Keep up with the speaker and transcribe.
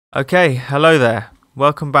Okay, hello there.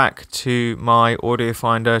 Welcome back to my Audio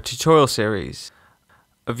Finder tutorial series.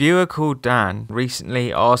 A viewer called Dan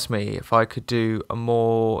recently asked me if I could do a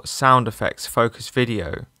more sound effects focused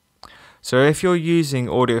video. So if you're using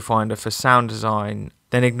Audio Finder for sound design,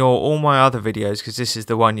 then ignore all my other videos because this is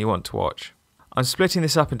the one you want to watch. I'm splitting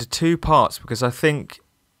this up into two parts because I think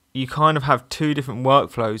you kind of have two different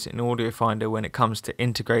workflows in Audio Finder when it comes to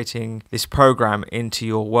integrating this program into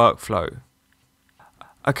your workflow.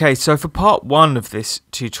 Okay, so for part one of this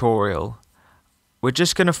tutorial, we're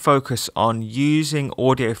just going to focus on using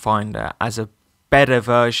Audio Finder as a better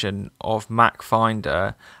version of Mac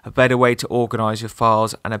Finder, a better way to organize your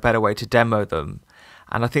files and a better way to demo them.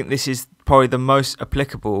 And I think this is probably the most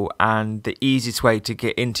applicable and the easiest way to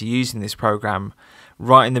get into using this program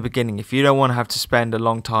right in the beginning. If you don't want to have to spend a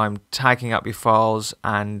long time tagging up your files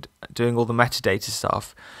and doing all the metadata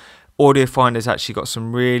stuff, Audio Finder's actually got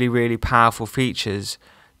some really powerful features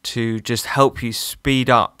to just help you speed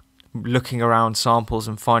up looking around samples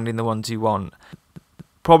and finding the ones you want.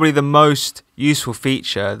 Probably the most useful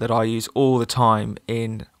feature that I use all the time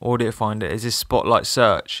in Audio Finder is this Spotlight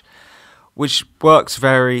search, which works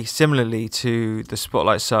very similarly to the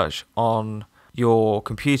Spotlight search on your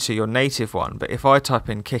computer, your native one. But if I type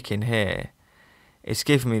in kick in here, it's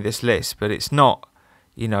giving me this list, but it's not,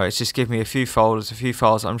 you know, it's just giving me a few folders, a few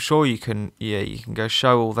files. I'm sure you can go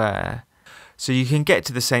show all there. So you can get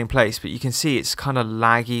to the same place, but you can see it's kind of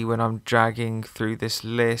laggy when I'm dragging through this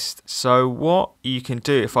list. So what you can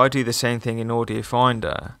do, if I do the same thing in Audio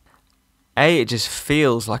Finder, it just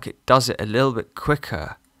feels like it does it a little bit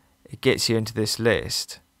quicker. It gets you into this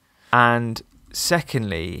list. And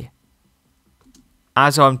secondly,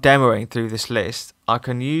 as I'm demoing through this list, I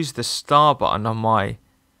can use the star button on my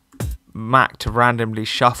Mac to randomly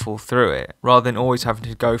shuffle through it rather than always having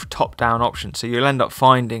to go for top-down options. So you'll end up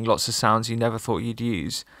finding lots of sounds you never thought you'd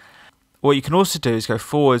use. What you can also do is go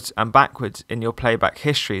forwards and backwards in your playback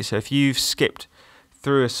history. So if you've skipped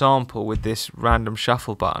through a sample with this random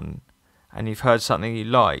shuffle button and you've heard something you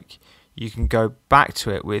like, you can go back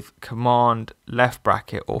to it with command left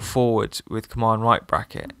bracket or forwards with command right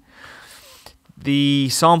bracket. The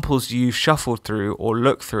samples you've shuffled through or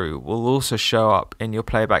looked through will also show up in your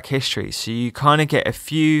playback history, so you kind of get a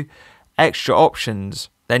few extra options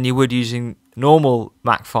than you would using normal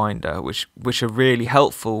Mac Finder, which are really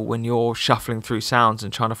helpful when you're shuffling through sounds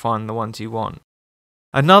and trying to find the ones you want.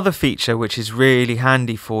 Another feature which is really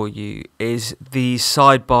handy for you is these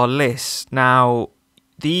sidebar lists. Now,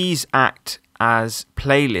 these act as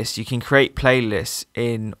playlists. You can create playlists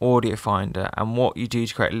in Audio Finder, and what you do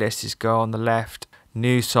to create a list is go on the left,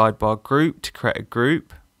 new sidebar group to create a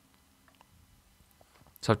group.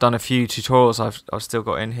 So I've done a few tutorials I've still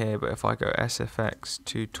got in here, but if I go SFX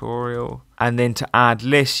tutorial, and then to add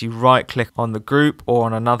lists, you right click on the group or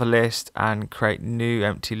on another list and create new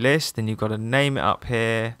empty list. Then you've got to name it up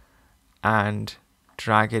here and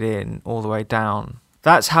drag it in all the way down.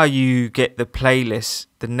 That's how you get the playlist,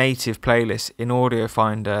 the native playlist in Audio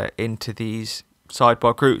Finder into these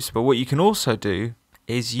sidebar groups. But what you can also do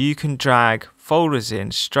is you can drag folders in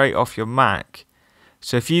straight off your Mac.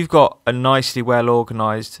 So if you've got a nicely well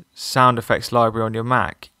organized sound effects library on your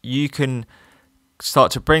Mac, you can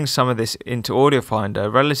start to bring some of this into Audio Finder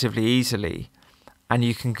relatively easily, and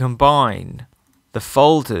you can combine the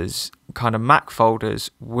folders, kind of Mac folders,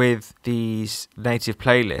 with these native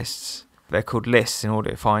playlists. They're called lists in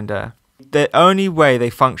Audio Finder. The only way they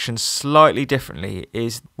function slightly differently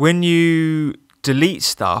is when you delete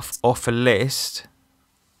stuff off a list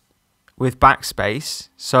with backspace.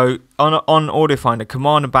 So on Audio Finder,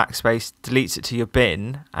 command and backspace deletes it to your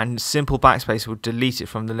bin, and simple backspace will delete it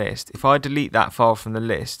from the list. If I delete that file from the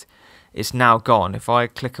list, it's now gone. If I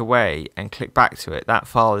click away and click back to it, that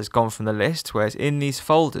file is gone from the list. Whereas in these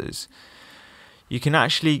folders, you can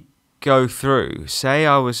actually go through. Say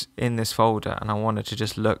I was in this folder and I wanted to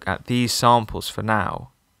just look at these samples for now.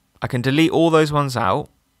 I can delete all those ones out,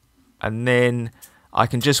 and then I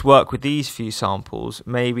can just work with these few samples,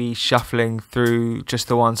 maybe shuffling through just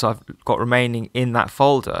the ones I've got remaining in that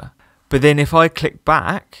folder. But then if I click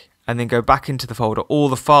back and then go back into the folder, all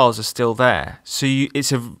the files are still there. So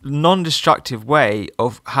it's a non-destructive way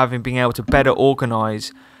of being able to better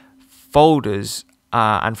organize folders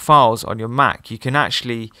and files on your Mac. You can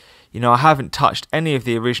actually, you know, I haven't touched any of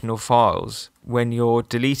the original files when you're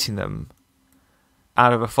deleting them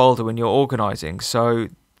out of a folder when you're organizing. So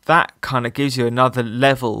that kind of gives you another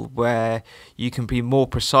level where you can be more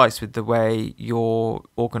precise with the way you're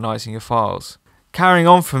organizing your files. Carrying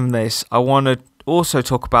on from this, I want to also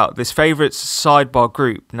talk about this favorites sidebar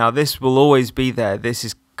group. Now, this will always be there. This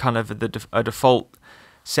is kind of a default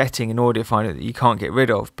setting in Audio Finder that you can't get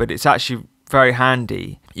rid of, but it's actually very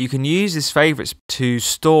handy. You can use this favorites to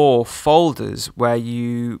store folders where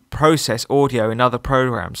you process audio in other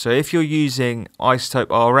programs. So if you're using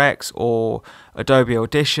Isotope RX or Adobe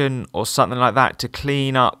Audition or something like that to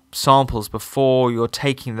clean up samples before you're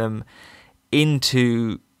taking them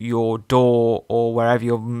into your DAW or wherever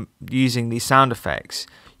you're using these sound effects,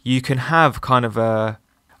 you can have kind of a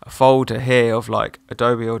folder here of like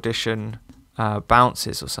Adobe Audition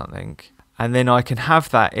bounces or something, and then I can have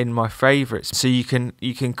that in my favorites, so you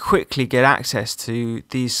can quickly get access to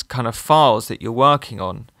these kind of files that you're working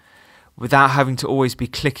on without having to always be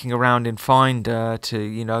clicking around in Finder to,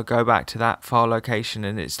 you know, go back to that file location.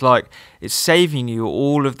 And it's like it's saving you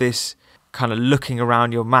all of this kind of looking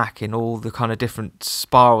around your Mac in all the kind of different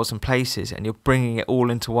spirals and places, and you're bringing it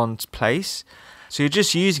all into one place. So you're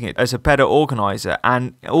just using it as a better organizer,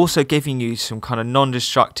 and also giving you some kind of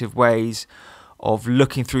non-destructive ways of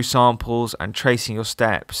looking through samples and tracing your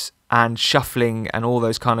steps and shuffling and all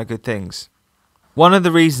those kind of good things. One of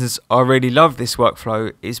the reasons I really love this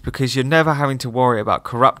workflow is because you're never having to worry about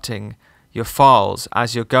corrupting your files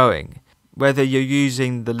as you're going. Whether you're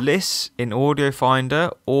using the lists in Audio Finder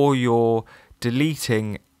or you're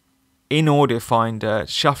deleting in Audio Finder,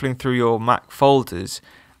 shuffling through your Mac folders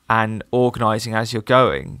and organizing as you're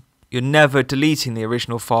going, you're never deleting the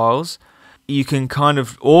original files. You can kind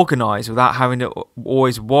of organize without having to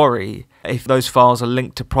always worry if those files are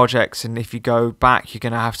linked to projects, and if you go back you're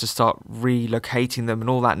going to have to start relocating them and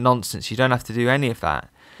all that nonsense. You don't have to do any of that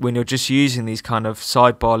when you're just using these kind of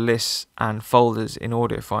sidebar lists and folders in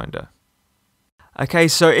Audio Finder. Okay,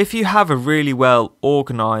 so if you have a really well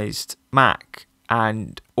organized Mac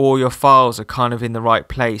and all your files are kind of in the right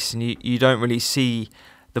place, and you don't really see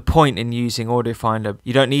the point in using Audio Finder,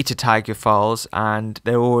 you don't need to tag your files and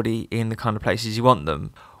they're already in the kind of places you want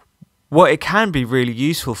them. What it can be really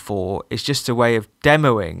useful for is just a way of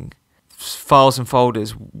demoing files and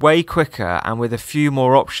folders way quicker and with a few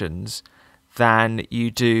more options than you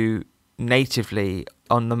do natively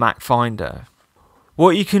on the Mac Finder.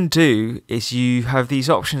 What you can do is you have these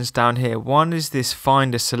options down here. One is this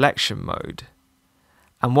Finder selection mode,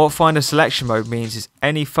 and what Finder selection mode means is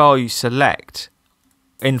any file you select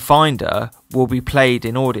in Finder will be played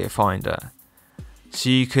in Audio Finder. So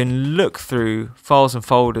you can look through files and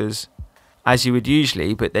folders as you would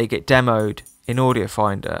usually, but they get demoed in Audio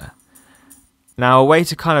Finder. Now a way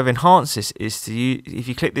to kind of enhance this is to if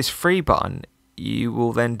you click this free button, you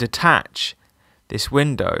will then detach this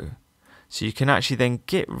window. So you can actually then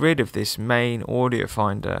get rid of this main Audio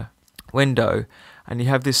Finder window, and you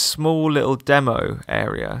have this small little demo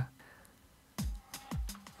area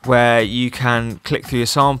where you can click through your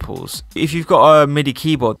samples. If you've got a MIDI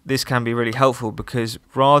keyboard, this can be really helpful, because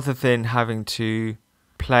rather than having to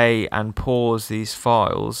play and pause these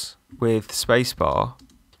files with spacebar,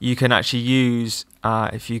 you can actually use,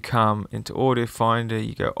 if you come into Audio Finder,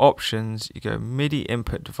 you go Options, you go MIDI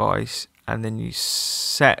input device, and then you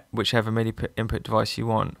set whichever MIDI input device you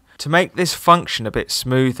want. To make this function a bit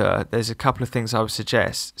smoother, there's a couple of things I would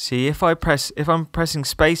suggest. See, if I'm pressing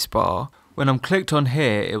spacebar, when I'm clicked on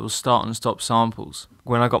here, it will start and stop samples.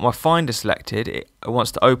 When I got my Finder selected, it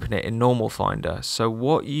wants to open it in normal Finder. So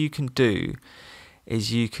what you can do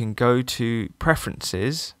is you can go to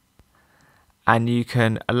Preferences, and you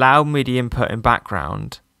can allow MIDI input in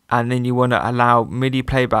background, and then you want to allow MIDI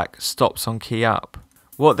playback stops on key up.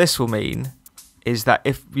 What this will mean is that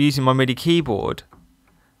if using my MIDI keyboard,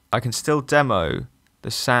 I can still demo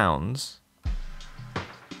the sounds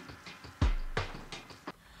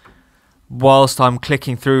whilst I'm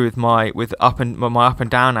clicking through with my up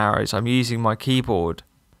and down arrows. I'm using my keyboard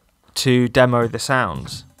to demo the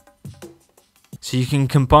sounds. So you can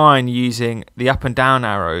combine using the up and down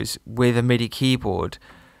arrows with a MIDI keyboard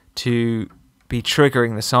to be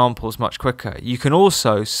triggering the samples much quicker. You can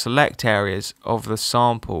also select areas of the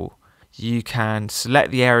sample. You can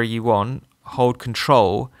select the area you want, hold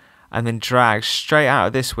Control, and then drag straight out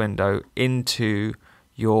of this window into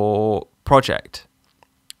your project.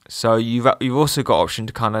 So you've also got option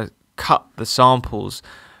to kind of cut the samples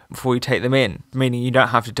before you take them in, meaning you don't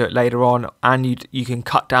have to do it later on, and you can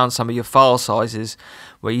cut down some of your file sizes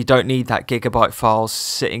where you don't need that gigabyte file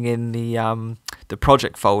sitting in the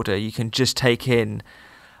project folder. You can just take in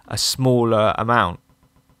a smaller amount.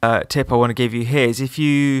 Tip I want to give you here is if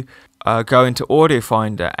you go into Audio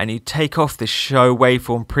Finder and you take off the Show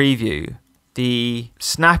Waveform Preview, the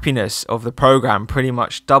snappiness of the program pretty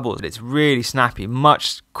much doubles. It's really snappy,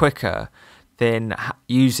 much quicker than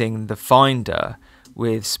using the Finder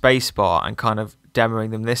with spacebar and kind of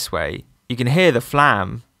demoing them this way. You can hear the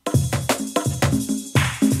flam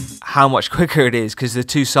how much quicker it is because the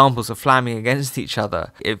two samples are flamming against each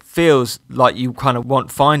other. It feels like you kind of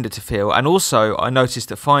want Finder to feel. And also I noticed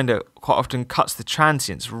that Finder quite often cuts the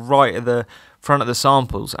transients right at the front of the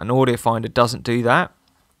samples, and Audio Finder doesn't do that.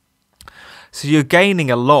 So you're gaining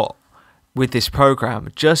a lot with this program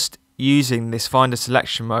just using this Finder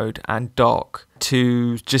selection mode and dock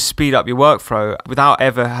to just speed up your workflow without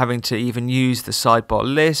ever having to even use the sidebar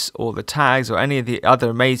lists or the tags or any of the other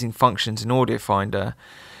amazing functions in Audio Finder.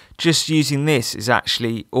 Just using this is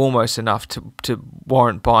actually almost enough to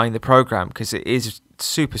warrant buying the program because it is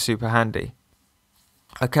super handy.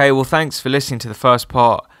 Okay, well, thanks for listening to the first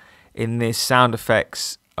part in this sound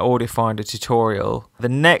effects Audio Finder tutorial. The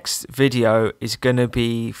next video is going to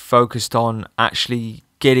be focused on actually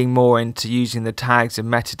getting more into using the tags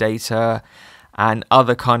and metadata and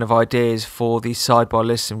other kind of ideas for these sidebar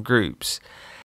lists and groups.